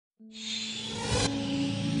I'm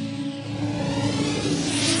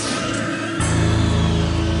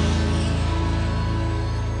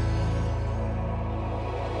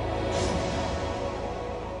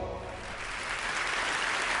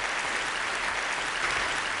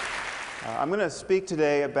going to speak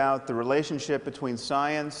today about the relationship between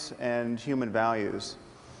science and human values.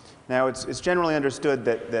 Now, it's generally understood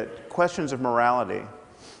that questions of morality,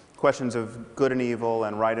 questions of good and evil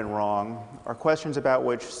and right and wrong, are questions about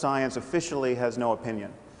which science officially has no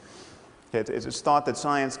opinion. It's thought that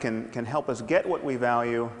science can help us get what we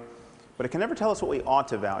value, but it can never tell us what we ought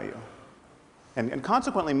to value. And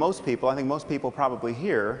consequently, most people, I think most people probably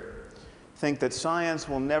here, think that science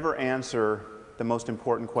will never answer the most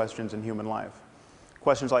important questions in human life.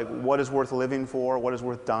 Questions like what is worth living for, what is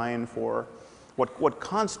worth dying for, what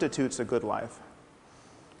constitutes a good life.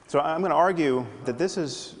 So I'm going to argue that this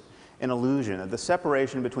is an illusion, that the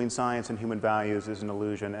separation between science and human values is an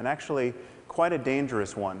illusion, and actually quite a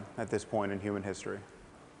dangerous one at this point in human history.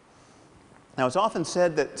 Now, it's often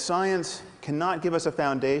said that science cannot give us a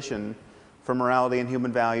foundation for morality and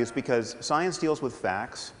human values because science deals with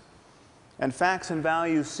facts, and facts and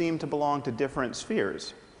values seem to belong to different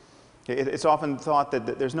spheres. It's often thought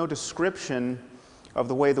that there's no description of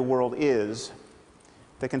the way the world is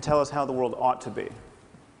that can tell us how the world ought to be.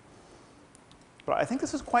 But I think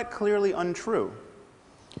this is quite clearly untrue.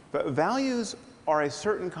 But values are a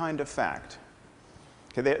certain kind of fact.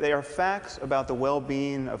 They are facts about the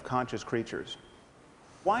well-being of conscious creatures.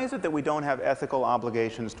 Why is it that we don't have ethical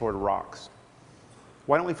obligations toward rocks?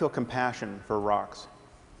 Why don't we feel compassion for rocks?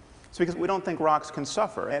 It's because we don't think rocks can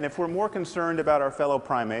suffer. And if we're more concerned about our fellow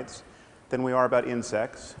primates than we are about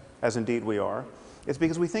insects, as indeed we are, it's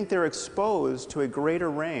because we think they're exposed to a greater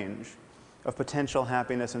range of potential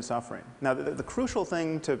happiness and suffering. Now, the crucial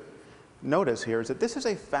thing to notice here is that this is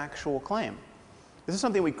a factual claim. This is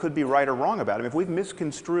something we could be right or wrong about. I mean, if we've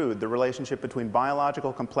misconstrued the relationship between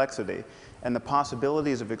biological complexity and the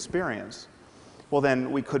possibilities of experience, well,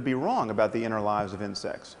 then we could be wrong about the inner lives of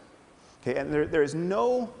insects. Okay, and there is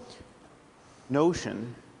no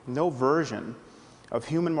notion, no version of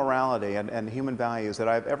human morality and human values that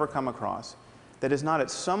I've ever come across that is not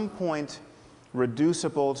at some point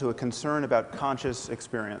reducible to a concern about conscious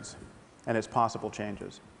experience and its possible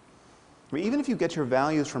changes. I mean, even if you get your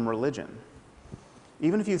values from religion,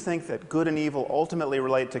 even if you think that good and evil ultimately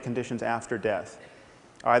relate to conditions after death,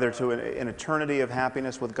 either to an eternity of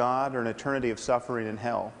happiness with God or an eternity of suffering in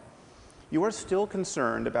hell, you are still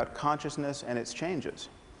concerned about consciousness and its changes.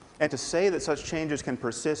 And to say that such changes can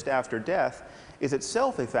persist after death is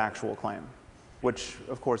itself a factual claim, which,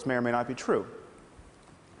 of course, may or may not be true.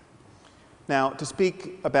 Now, to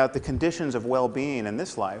speak about the conditions of well-being in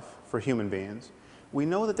this life for human beings, we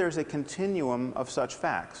know that there's a continuum of such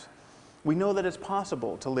facts. We know that it's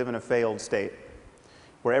possible to live in a failed state,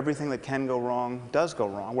 where everything that can go wrong does go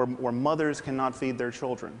wrong, where mothers cannot feed their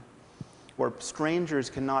children, where strangers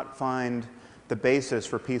cannot find the basis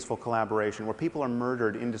for peaceful collaboration, where people are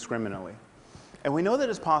murdered indiscriminately. And we know that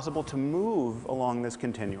it's possible to move along this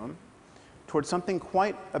continuum towards something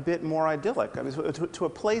quite a bit more idyllic, I mean, to a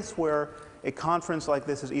place where a conference like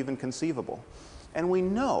this is even conceivable. And we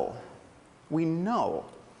know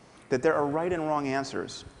that there are right and wrong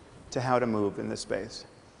answers to how to move in this space.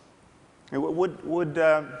 Would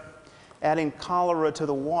adding cholera to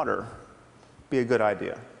the water be a good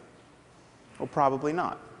idea? Well, probably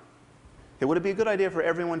not. Would it be a good idea for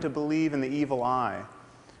everyone to believe in the evil eye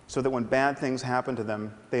so that when bad things happen to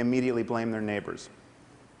them, they immediately blame their neighbors?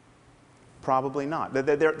 Probably not.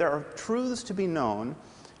 There are truths to be known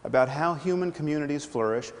about how human communities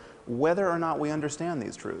flourish, whether or not we understand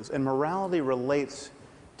these truths. And morality relates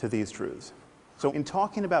to these truths. So in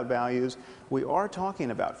talking about values, we are talking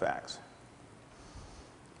about facts.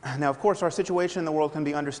 Now, of course, our situation in the world can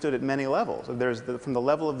be understood at many levels. There's from the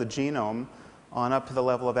level of the genome on up to the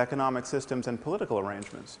level of economic systems and political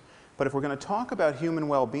arrangements. But if we're going to talk about human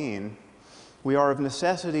well-being, we are of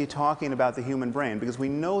necessity talking about the human brain, because we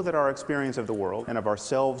know that our experience of the world and of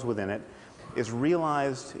ourselves within it is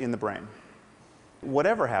realized in the brain,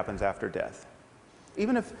 whatever happens after death.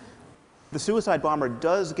 Even if the suicide bomber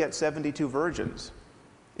does get 72 virgins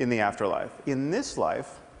in the afterlife, in this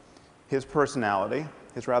life, his personality,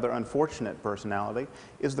 his rather unfortunate personality,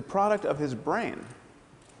 is the product of his brain.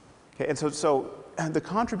 Okay, and so the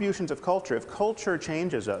contributions of culture, if culture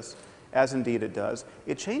changes us, as indeed it does,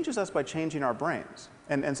 it changes us by changing our brains.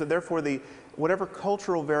 And so therefore, whatever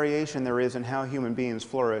cultural variation there is in how human beings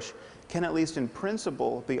flourish can, at least in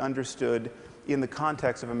principle, be understood in the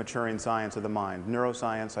context of a maturing science of the mind,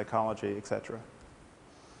 neuroscience, psychology, etc.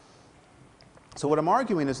 So what I'm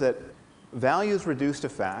arguing is that values reduced to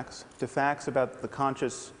facts about the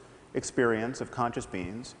conscious experience of conscious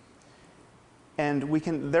beings, and we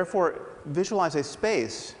can therefore visualize a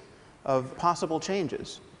space of possible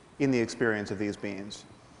changes in the experience of these beings.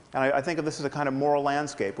 And I think of this as a kind of moral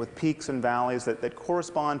landscape with peaks and valleys that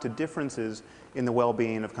correspond to differences in the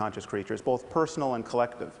well-being of conscious creatures, both personal and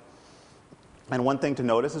collective. And one thing to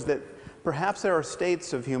notice is that perhaps there are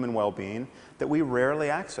states of human well-being that we rarely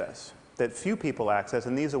access, that few people access,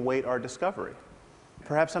 and these await our discovery.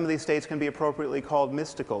 Perhaps some of these states can be appropriately called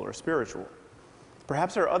mystical or spiritual.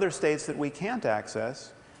 Perhaps there are other states that we can't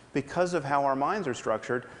access because of how our minds are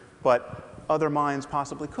structured, but other minds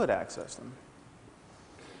possibly could access them.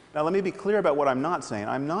 Now, let me be clear about what I'm not saying.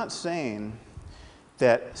 I'm not saying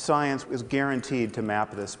that science is guaranteed to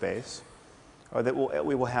map this space, or that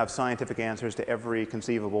we will have scientific answers to every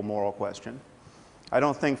conceivable moral question. I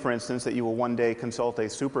don't think, for instance, that you will one day consult a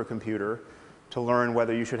supercomputer to learn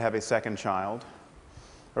whether you should have a second child,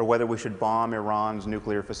 or whether we should bomb Iran's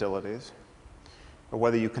nuclear facilities, or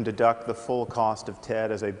whether you can deduct the full cost of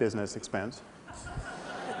TED as a business expense.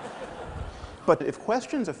 But if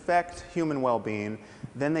questions affect human well-being,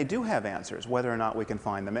 then they do have answers, whether or not we can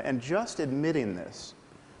find them. And just admitting this,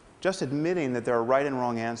 just admitting that there are right and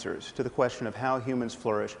wrong answers to the question of how humans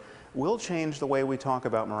flourish, will change the way we talk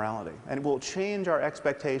about morality, and it will change our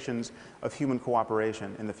expectations of human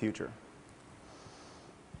cooperation in the future.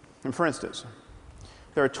 And for instance,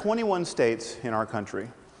 there are 21 states in our country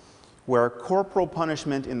where corporal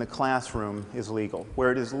punishment in the classroom is legal,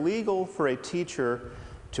 where it is legal for a teacher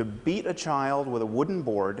to beat a child with a wooden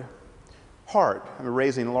board hard,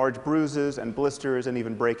 raising large bruises and blisters and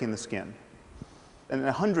even breaking the skin. And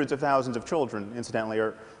hundreds of thousands of children, incidentally,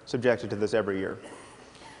 are subjected to this every year.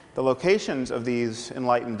 The locations of these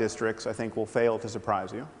enlightened districts, I think, will fail to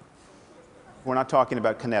surprise you. We're not talking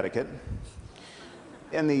about Connecticut.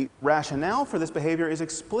 And the rationale for this behavior is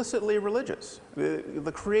explicitly religious.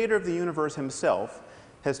 The creator of the universe himself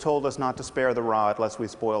has told us not to spare the rod lest we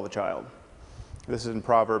spoil the child. This is in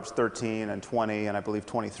Proverbs 13 and 20 and I believe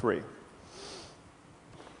 23.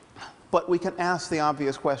 But we can ask the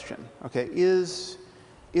obvious question, okay, is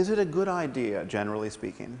it a good idea, generally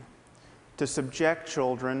speaking, to subject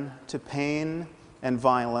children to pain and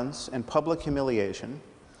violence and public humiliation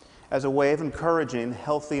as a way of encouraging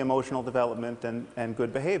healthy emotional development and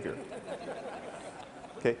good behavior?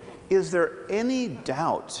 Okay. Is there any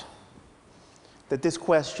doubt that this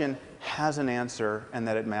question has an answer and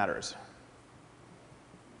that it matters?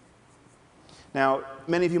 Now,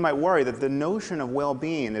 many of you might worry that the notion of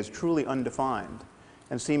well-being is truly undefined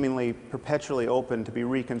and seemingly perpetually open to be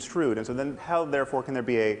reconstrued. And so then how, therefore, can there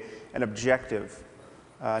be an objective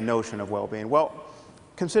notion of well-being? Well,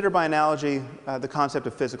 consider by analogy the concept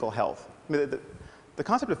of physical health. I mean, the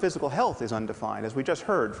concept of physical health is undefined, as we just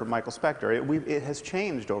heard from Michael Spector. It has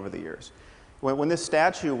changed over the years. When this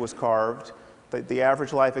statue was carved, the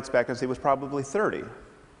average life expectancy was probably 30.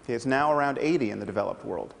 Okay, it's now around 80 in the developed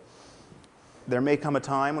world. There may come a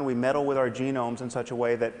time when we meddle with our genomes in such a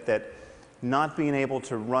way that not being able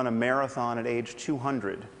to run a marathon at age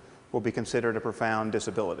 200 will be considered a profound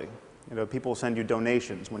disability. You know, people will send you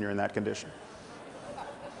donations when you're in that condition.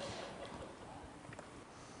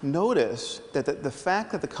 Notice that the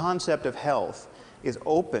fact that the concept of health is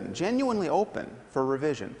open, genuinely open for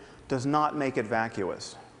revision, does not make it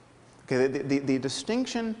vacuous. Okay, the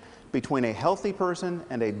distinction between a healthy person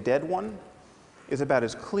and a dead one is about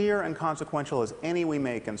as clear and consequential as any we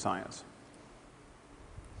make in science.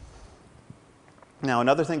 Now,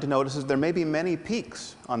 another thing to notice is there may be many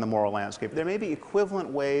peaks on the moral landscape. There may be equivalent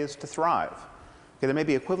ways to thrive. Okay, there may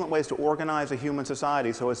be equivalent ways to organize a human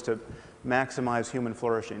society so as to maximize human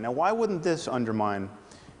flourishing. Now, why wouldn't this undermine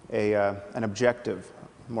an objective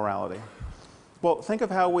morality? Well, think of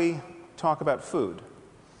how we talk about food.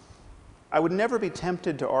 I would never be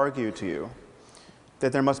tempted to argue to you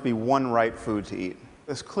that there must be one right food to eat.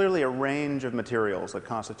 There's clearly a range of materials that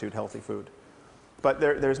constitute healthy food. But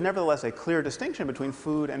there's nevertheless a clear distinction between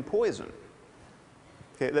food and poison.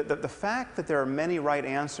 Okay, the fact that there are many right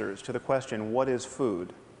answers to the question, what is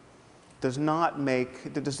food, does not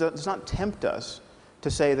tempt us to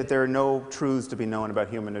say that there are no truths to be known about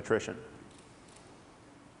human nutrition.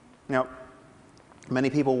 Now, many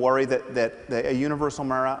people worry that a universal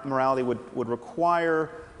morality would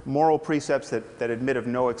require moral precepts that admit of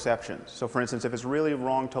no exceptions. So for instance, if it's really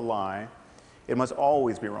wrong to lie, it must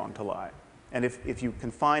always be wrong to lie. And if you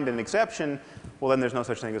can find an exception, well, then there's no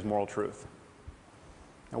such thing as moral truth.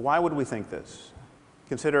 Now, why would we think this?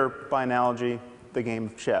 Consider, by analogy, the game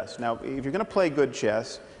of chess. Now, if you're going to play good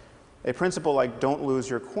chess, a principle like don't lose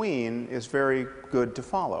your queen is very good to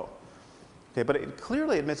follow. Okay, but it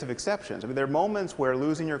clearly admits of exceptions. I mean, there are moments where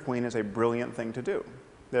losing your queen is a brilliant thing to do.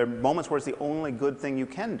 There are moments where it's the only good thing you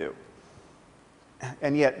can do.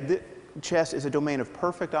 And yet, chess is a domain of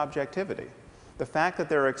perfect objectivity. The fact that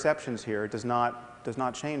there are exceptions here does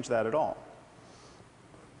not change that at all.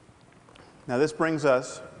 Now, this brings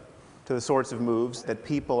us to the sorts of moves that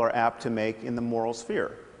people are apt to make in the moral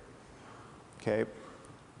sphere. Okay?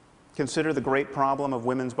 Consider the great problem of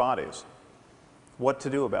women's bodies. What to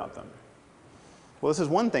do about them? Well, this is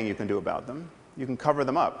one thing you can do about them. You can cover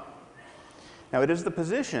them up. Now, it is the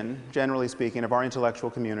position, generally speaking, of our intellectual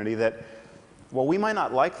community that, while we might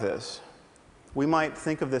not like this, we might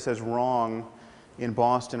think of this as wrong in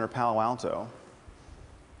Boston or Palo Alto.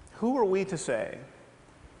 Who are we to say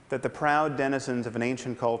that the proud denizens of an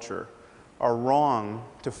ancient culture are wrong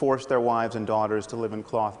to force their wives and daughters to live in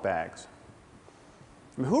cloth bags?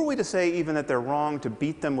 I mean, who are we to say even that they're wrong to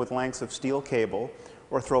beat them with lengths of steel cable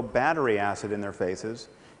or throw battery acid in their faces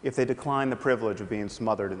if they decline the privilege of being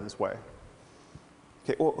smothered in this way?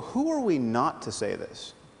 Okay, well, who are we not to say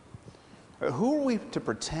this? Who are we to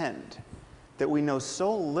pretend that we know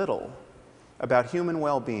so little about human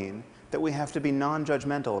well-being that we have to be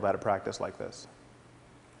non-judgmental about a practice like this?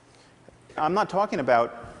 I'm not talking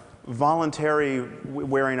about voluntary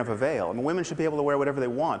wearing of a veil. I mean, women should be able to wear whatever they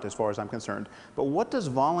want, as far as I'm concerned. But what does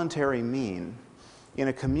voluntary mean in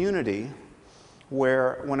a community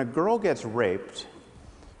where, when a girl gets raped,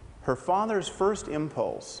 her father's first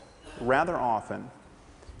impulse, rather often,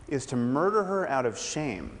 is to murder her out of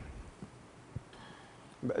shame?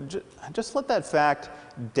 Just let that fact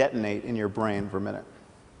detonate in your brain for a minute.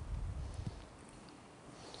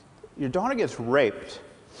 Your daughter gets raped,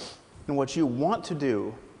 and what you want to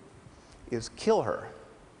do is kill her.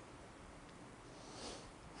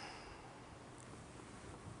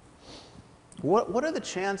 What are the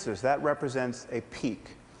chances that represents a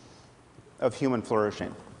peak of human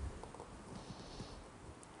flourishing?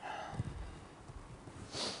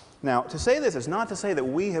 Now, to say this is not to say that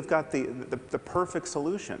we have got the perfect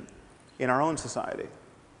solution in our own society.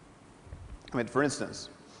 I mean, for instance,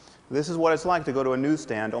 this is what it's like to go to a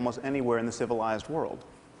newsstand almost anywhere in the civilized world.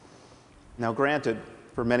 Now, granted,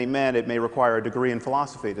 for many men, it may require a degree in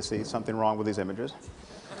philosophy to see something wrong with these images.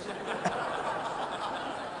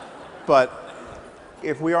 But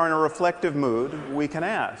if we are in a reflective mood, we can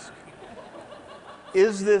ask,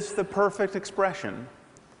 is this the perfect expression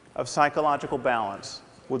of psychological balance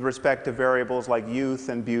with respect to variables like youth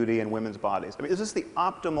and beauty in women's bodies? I mean, is this the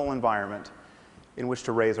optimal environment in which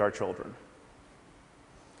to raise our children?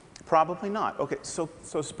 Probably not. Okay, so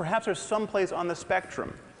perhaps there's some place on the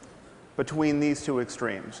spectrum between these two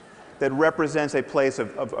extremes that represents a place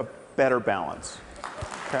of better balance.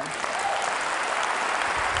 Okay?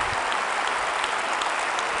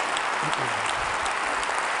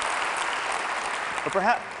 But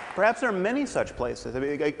perhaps there are many such places. I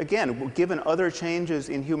mean, again, given other changes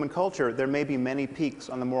in human culture, there may be many peaks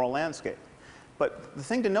on the moral landscape. But the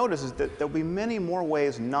thing to notice is that there'll be many more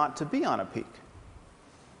ways not to be on a peak.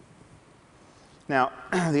 Now,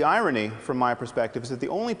 the irony, from my perspective, is that the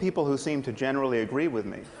only people who seem to generally agree with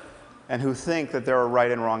me and who think that there are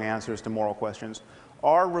right and wrong answers to moral questions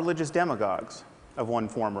are religious demagogues of one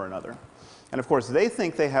form or another. And of course, they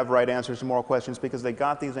think they have right answers to moral questions because they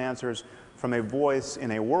got these answers from a voice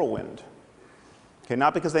in a whirlwind. Okay,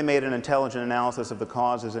 not because they made an intelligent analysis of the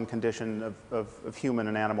causes and condition of human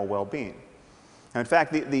and animal well-being. And in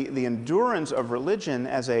fact, the endurance of religion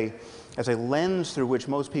as a lens through which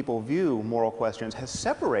most people view moral questions has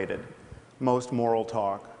separated most moral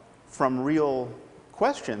talk from real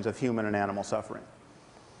questions of human and animal suffering.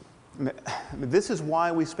 This is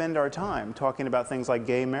why we spend our time talking about things like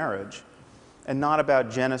gay marriage and not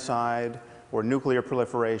about genocide or nuclear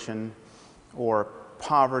proliferation or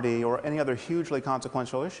poverty or any other hugely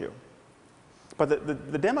consequential issue. But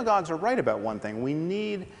the demagogues are right about one thing. We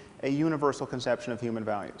need a universal conception of human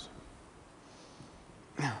values.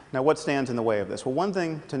 Now, what stands in the way of this? Well, one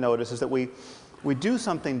thing to notice is that we do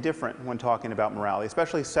something different when talking about morality,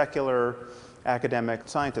 especially secular, academic,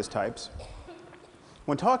 scientist types.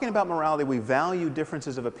 When talking about morality, we value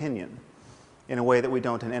differences of opinion in a way that we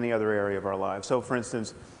don't in any other area of our lives. So, for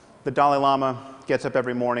instance, the Dalai Lama gets up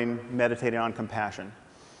every morning meditating on compassion,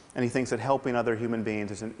 and he thinks that helping other human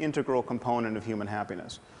beings is an integral component of human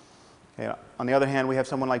happiness. Okay, on the other hand, we have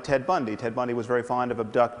someone like Ted Bundy. Ted Bundy was very fond of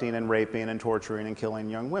abducting and raping and torturing and killing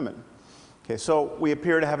young women. Okay, so we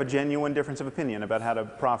appear to have a genuine difference of opinion about how to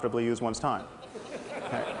profitably use one's time.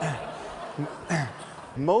 Okay.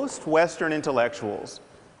 Most Western intellectuals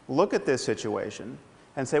look at this situation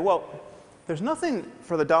and say, well, there's nothing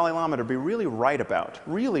for the Dalai Lama to be really right about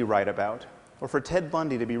or for Ted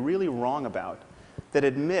Bundy to be really wrong about, that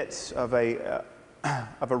admits of a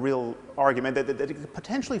real argument, that it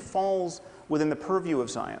potentially falls within the purview of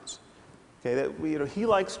science. Okay, that he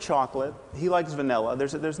likes chocolate, he likes vanilla.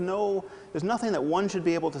 There's nothing that one should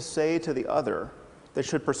be able to say to the other that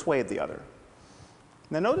should persuade the other.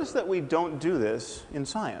 Now notice that we don't do this in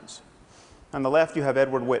science. On the left you have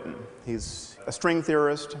Edward Witten. He's a string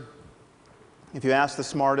theorist. If you ask the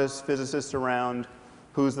smartest physicists around,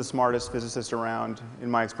 who's the smartest physicist around, in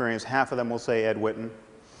my experience, half of them will say Ed Witten.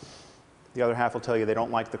 The other half will tell you they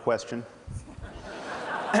don't like the question.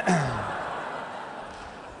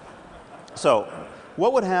 So,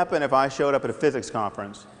 what would happen if I showed up at a physics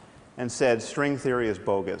conference and said string theory is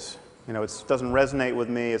bogus? You know, it doesn't resonate with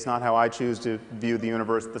me, it's not how I choose to view the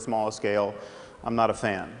universe at the smallest scale, I'm not a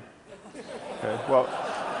fan. Okay,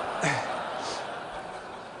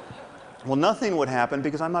 well, nothing would happen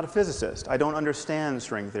because I'm not a physicist. I don't understand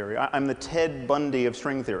string theory. I'm the Ted Bundy of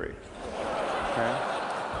string theory. Okay?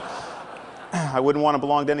 I wouldn't want to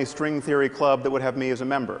belong to any string theory club that would have me as a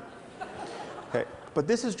member. Okay? But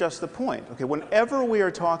this is just the point. Okay? Whenever we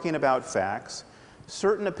are talking about facts,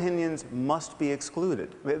 certain opinions must be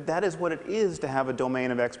excluded. That is what it is to have a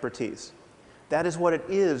domain of expertise. That is what it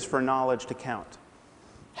is for knowledge to count.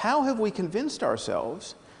 How have we convinced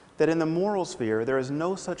ourselves that in the moral sphere there is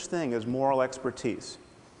no such thing as moral expertise,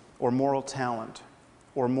 or moral talent,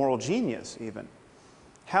 or moral genius even?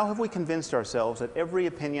 How have we convinced ourselves that every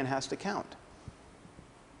opinion has to count?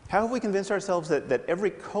 How have we convinced ourselves that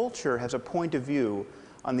every culture has a point of view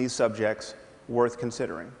on these subjects worth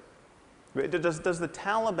considering? Does the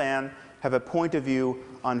Taliban have a point of view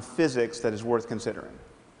on physics that is worth considering?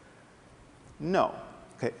 No.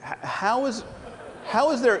 Okay. How is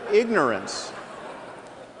their ignorance?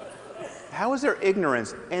 How is their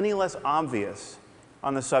ignorance any less obvious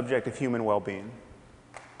on the subject of human well-being?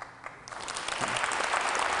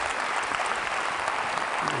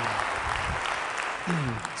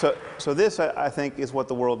 So this, I think, is what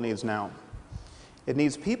the world needs now. It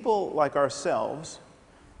needs people like ourselves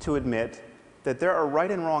to admit that there are right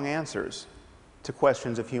and wrong answers to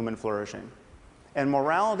questions of human flourishing. And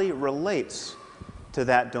morality relates to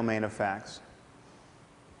that domain of facts.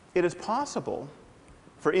 It is possible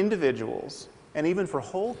for individuals, and even for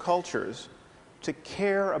whole cultures, to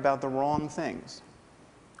care about the wrong things.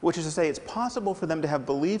 Which is to say, it's possible for them to have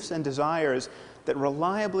beliefs and desires that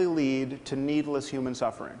reliably lead to needless human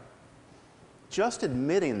suffering. Just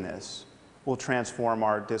admitting this will transform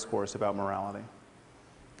our discourse about morality.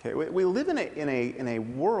 Okay, we live in a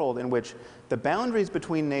world in which the boundaries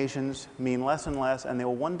between nations mean less and less, and they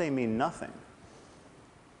will one day mean nothing.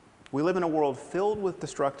 We live in a world filled with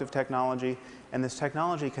destructive technology, and this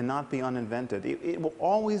technology cannot be uninvented. It will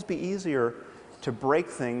always be easier to break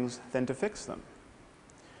things than to fix them.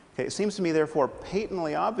 Okay, it seems to me, therefore,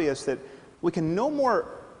 patently obvious that we can no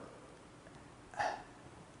more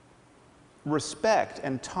respect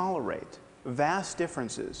and tolerate vast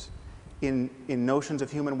differences in notions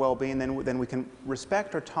of human well-being than we can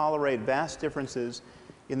respect or tolerate vast differences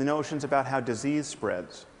in the notions about how disease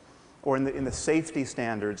spreads, or in the safety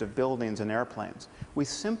standards of buildings and airplanes. We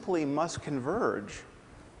simply must converge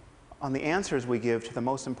on the answers we give to the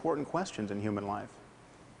most important questions in human life.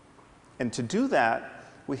 And to do that,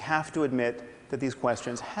 we have to admit that these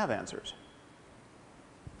questions have answers.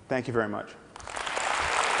 Thank you very much.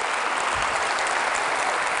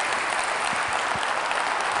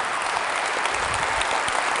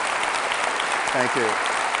 Thank you.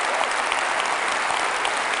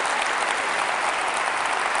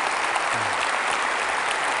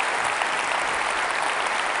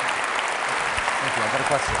 I've got a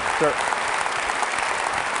question. Sure.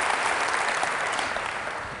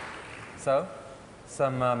 So,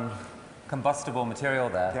 some combustible material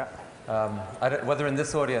there. Yeah. Whether in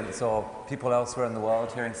this audience or people elsewhere in the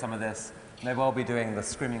world hearing some of this, may well be doing the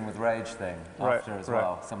screaming with rage thing after as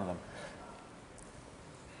well, some of them.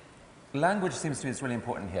 Language seems to me is really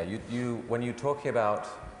important here. When you're talking about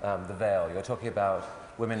the veil, you're talking about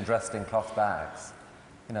women dressed in cloth bags.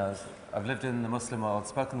 You know, I've lived in the Muslim world,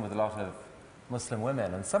 spoken with a lot of Muslim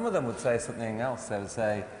women, and some of them would say something else. They would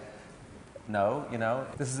say, no, you know,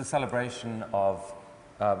 this is a celebration of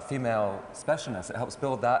female specialness. It helps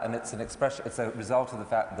build that, and it's an expression, it's a result of the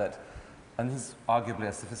fact that, and this is arguably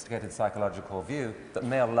a sophisticated psychological view, that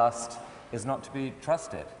male lust is not to be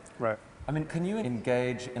trusted. Right. I mean, can you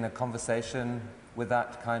engage in a conversation with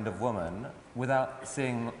that kind of woman without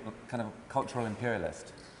seeing kind of cultural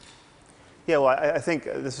imperialist? Yeah, well, I think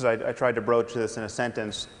this is, I tried to broach this in a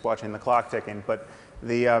sentence watching the clock ticking, but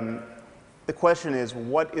the question is,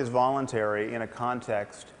 what is voluntary in a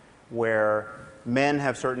context where men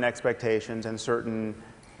have certain expectations and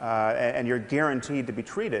and you're guaranteed to be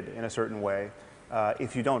treated in a certain way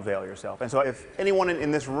if you don't veil yourself. And so if anyone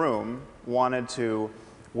in this room wanted to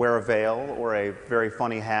wear a veil or a very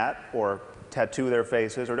funny hat or tattoo their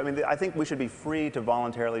faces, I think we should be free to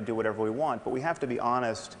voluntarily do whatever we want, but we have to be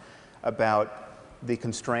honest about the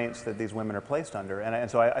constraints that these women are placed under. And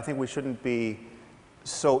so I think we shouldn't be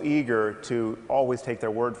so eager to always take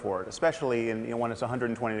their word for it, especially when it's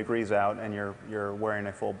 120 degrees out and you're wearing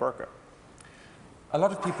a full burqa. A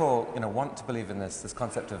lot of people want to believe in this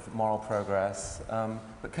concept of moral progress,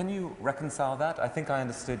 but can you reconcile that? I think I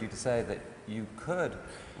understood you to say that you could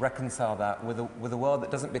reconcile that with a world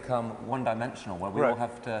that doesn't become one-dimensional, where we all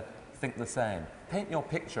have to think the same. Paint your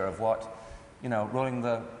picture of what, rolling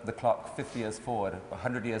the clock 50 years forward,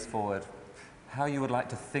 100 years forward, how you would like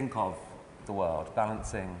to think of the world,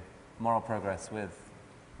 balancing moral progress with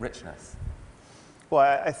richness.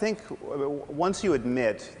 Well, I think once you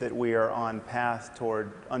admit that we are on path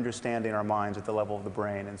toward understanding our minds at the level of the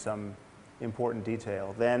brain in some important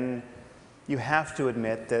detail, then you have to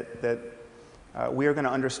admit that we are going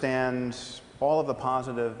to understand all of the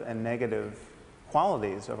positive and negative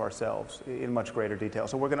qualities of ourselves in much greater detail.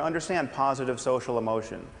 So we're going to understand positive social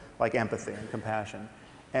emotion, like empathy and compassion.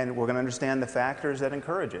 And we're going to understand the factors that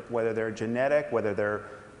encourage it, whether they're genetic, whether they're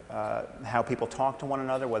how people talk to one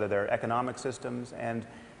another, whether they're economic systems. And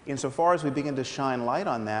insofar as we begin to shine light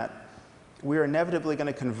on that, we're inevitably going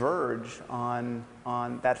to converge on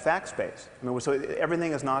that fact space. So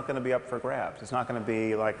everything is not going to be up for grabs. It's not going to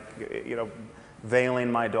be like,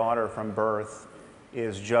 veiling my daughter from birth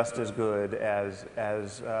is just as good as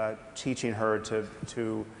teaching her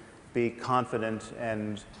to be confident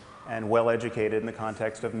and well-educated in the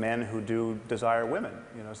context of men who do desire women.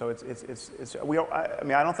 So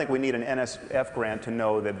I don't think we need an NSF grant to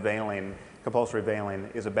know that compulsory veiling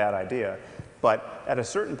is a bad idea. But at a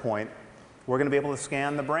certain point, we're going to be able to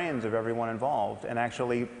scan the brains of everyone involved and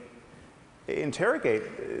actually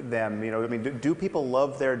interrogate them. Do people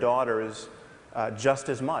love their daughters just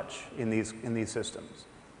as much in these systems?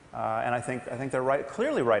 And I think they're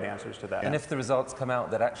clearly right answers to that. And if the results come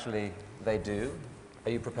out that actually they do, are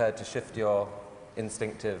you prepared to shift your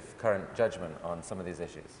instinctive current judgment on some of these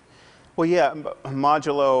issues? Well, yeah,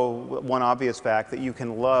 modulo one obvious fact that you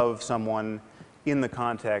can love someone in the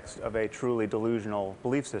context of a truly delusional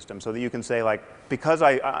belief system, so that you can say, like, because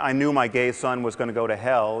I knew my gay son was going to go to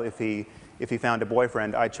hell if he found a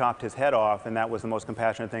boyfriend, I chopped his head off, and that was the most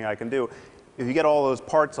compassionate thing I can do. If you get all those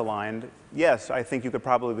parts aligned, yes, I think you could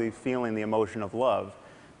probably be feeling the emotion of love.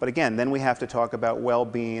 But again, then we have to talk about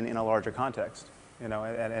well-being in a larger context. And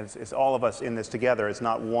it's all of us in this together. It's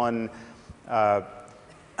not one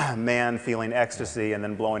man feeling ecstasy and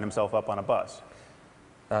then blowing himself up on a bus.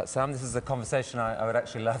 Sam, this is a conversation I would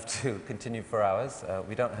actually love to continue for hours.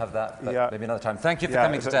 We don't have that, but maybe another time. Thank you for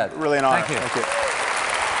coming to TED. Really an honor. Thank you. Thank you.